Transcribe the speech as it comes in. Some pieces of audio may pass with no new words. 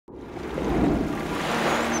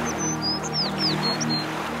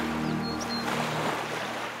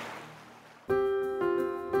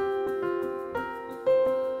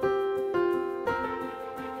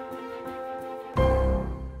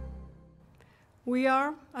We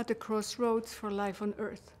are at a crossroads for life on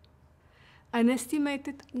Earth. An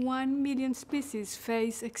estimated 1 million species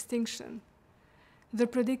face extinction. The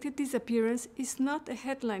predicted disappearance is not a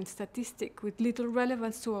headline statistic with little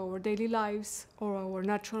relevance to our daily lives or our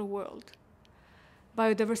natural world.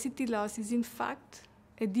 Biodiversity loss is, in fact,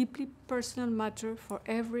 a deeply personal matter for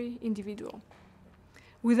every individual.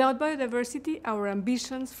 Without biodiversity, our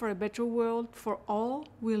ambitions for a better world for all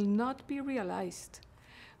will not be realized.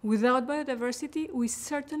 Without biodiversity, we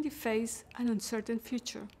certainly face an uncertain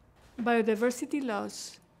future. Biodiversity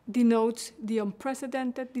loss denotes the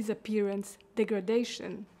unprecedented disappearance,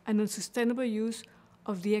 degradation, and unsustainable use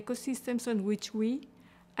of the ecosystems on which we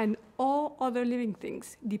and all other living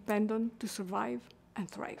things depend on to survive and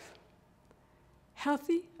thrive.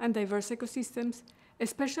 Healthy and diverse ecosystems,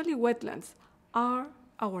 especially wetlands, are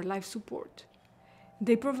our life support.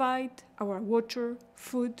 They provide our water,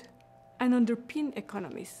 food, and underpin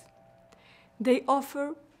economies. They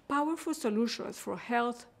offer powerful solutions for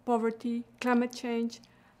health, poverty, climate change,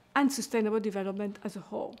 and sustainable development as a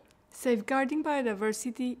whole. Safeguarding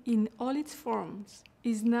biodiversity in all its forms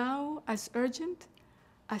is now as urgent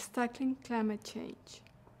as tackling climate change.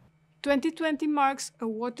 2020 marks a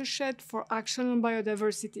watershed for action on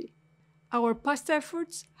biodiversity. Our past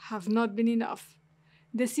efforts have not been enough.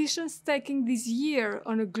 Decisions taken this year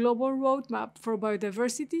on a global roadmap for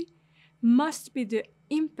biodiversity must be the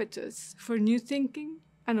impetus for new thinking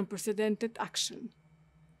and unprecedented action.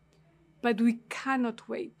 But we cannot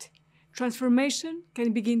wait. Transformation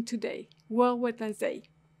can begin today, World Wetlands Day.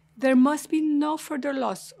 There must be no further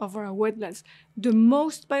loss of our wetlands, the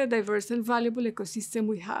most biodiverse and valuable ecosystem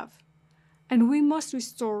we have. And we must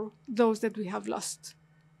restore those that we have lost.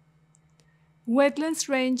 Wetlands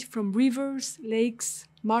range from rivers, lakes,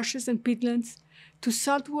 marshes, and peatlands to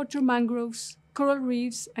saltwater mangroves, coral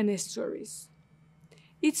reefs, and estuaries.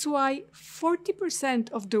 It's why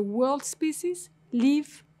 40% of the world's species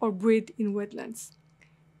live or breed in wetlands.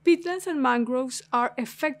 Peatlands and mangroves are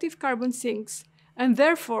effective carbon sinks and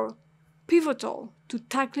therefore pivotal to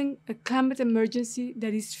tackling a climate emergency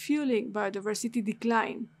that is fueling biodiversity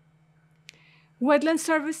decline. Wetland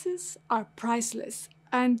services are priceless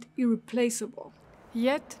and irreplaceable.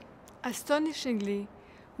 Yet, astonishingly,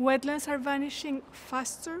 wetlands are vanishing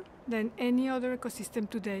faster than any other ecosystem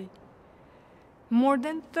today. More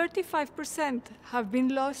than 35% have been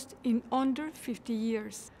lost in under 50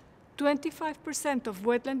 years. 25% of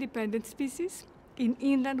wetland-dependent species in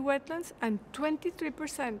inland wetlands and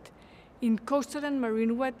 23% in coastal and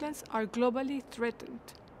marine wetlands are globally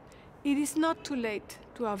threatened. It is not too late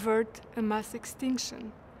to avert a mass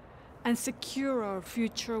extinction and secure our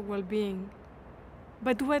future well-being.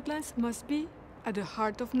 But wetlands must be at the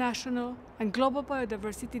heart of national and global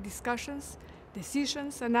biodiversity discussions,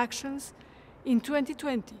 decisions, and actions in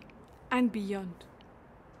 2020 and beyond.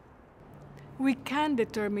 We can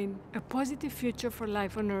determine a positive future for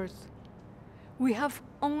life on Earth. We have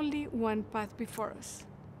only one path before us.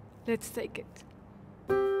 Let's take it.